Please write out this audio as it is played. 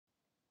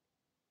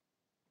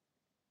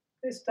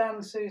This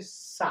dance is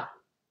sa.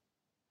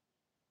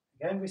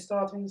 Again, we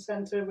start in the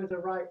centre with the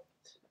right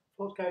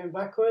foot going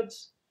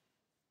backwards.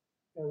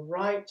 Go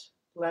right,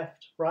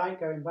 left, right,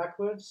 going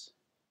backwards.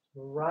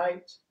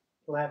 Right,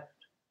 left,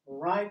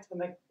 right,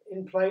 and then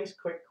in place,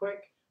 quick, quick,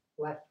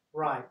 left,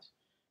 right.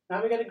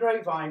 Now we get a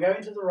grapevine, go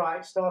into the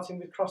right, starting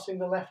with crossing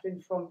the left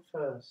in front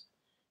first.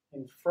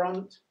 In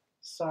front,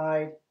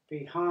 side,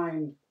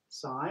 behind,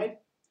 side.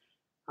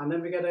 And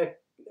then we get a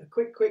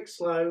quick, quick,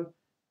 slow,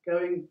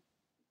 going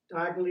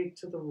diagonally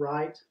to the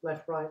right,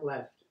 left, right,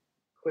 left.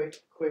 Quick,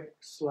 quick,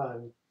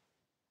 slow.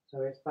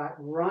 So it's back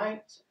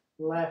right,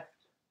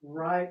 left,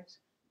 right,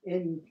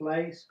 in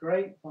place,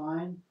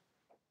 grapevine.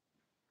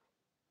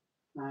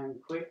 And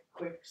quick,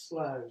 quick,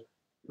 slow.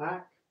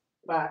 Back,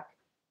 back,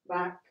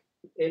 back,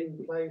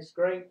 in place,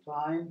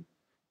 grapevine.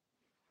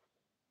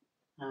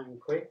 And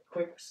quick,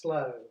 quick,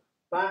 slow.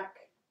 Back,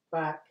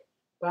 back,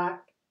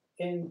 back,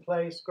 in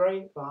place,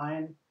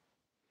 grapevine.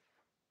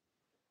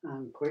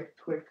 And quick,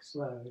 quick,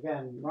 slow.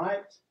 Again,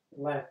 right,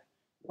 left,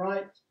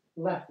 right,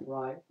 left,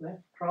 right,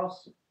 left,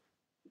 cross.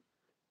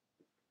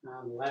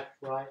 And left,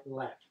 right,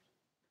 left.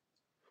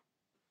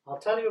 I'll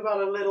tell you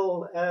about a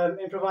little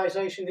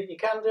improvisation that you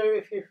can do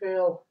if you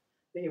feel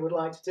that you would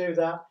like to do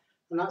that.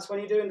 And that's when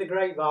you're doing the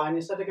grapevine,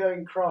 instead of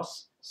going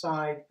cross,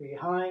 side,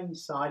 behind,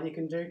 side, you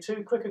can do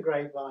two quicker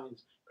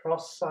grapevines.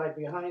 Cross, side,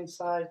 behind,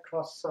 side,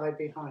 cross, side,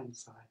 behind,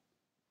 side.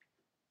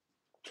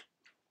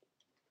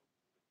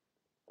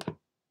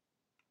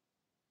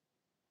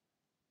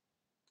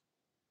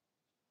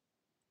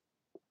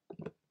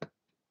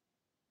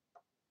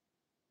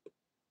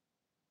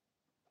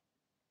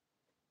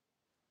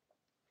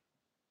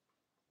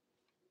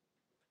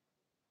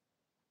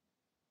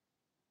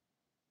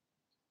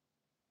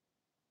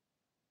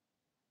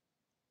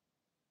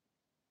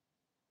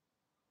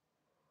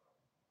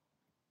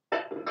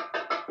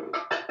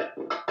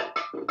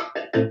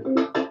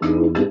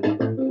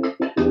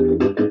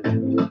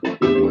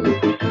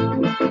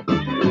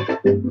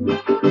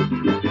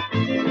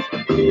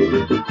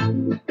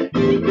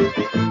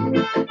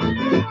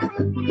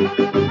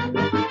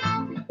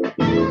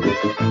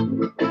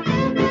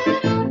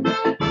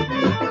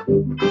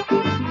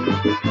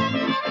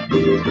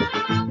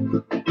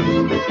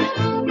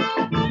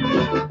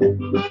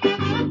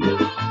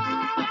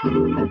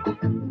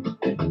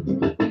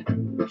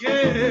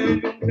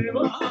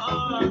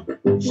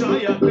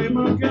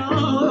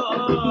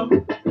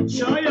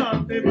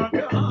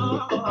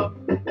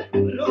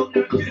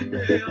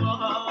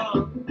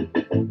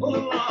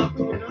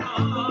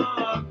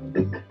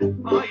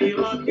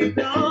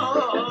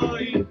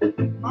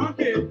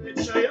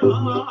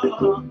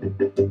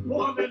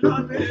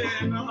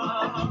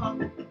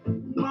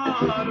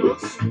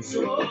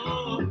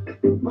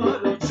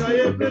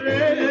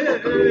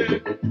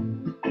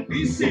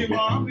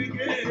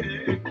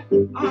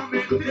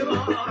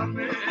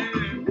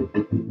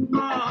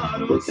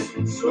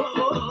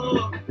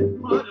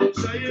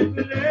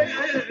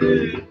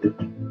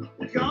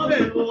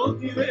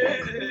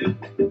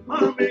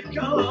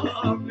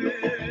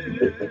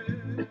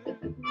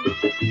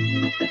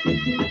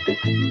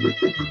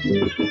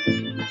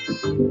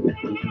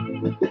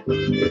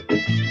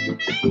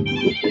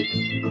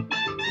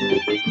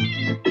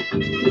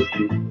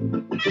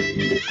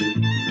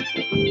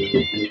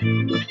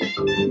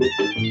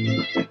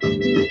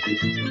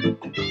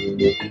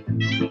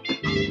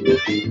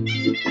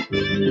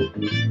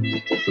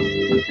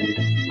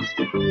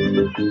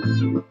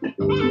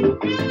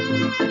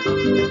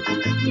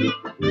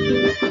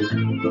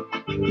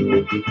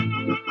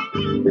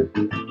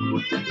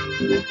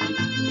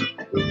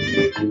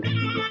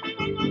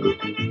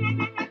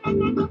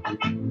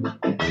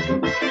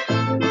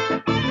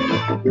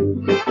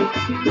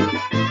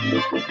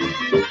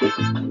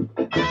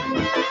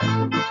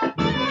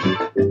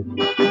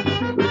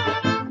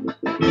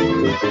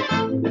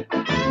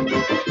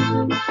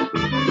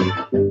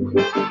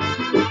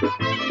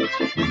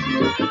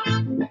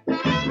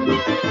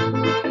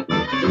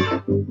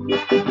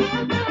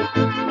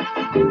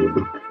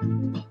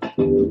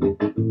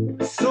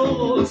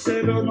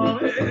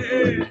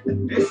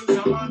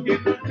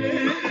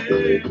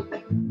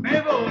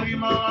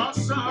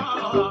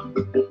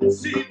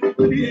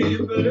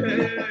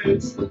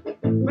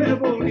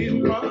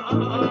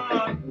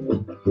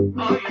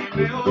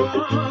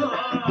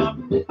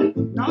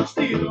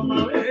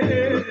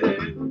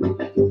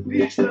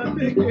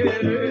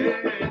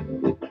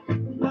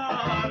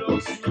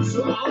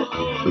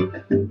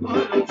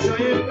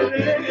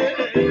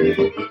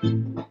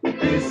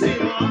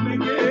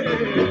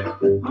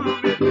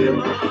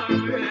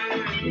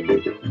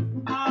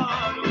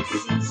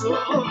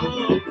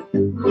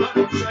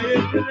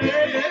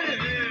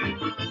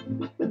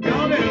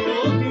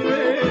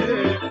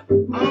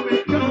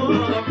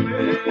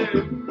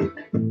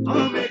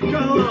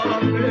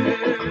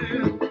 Ame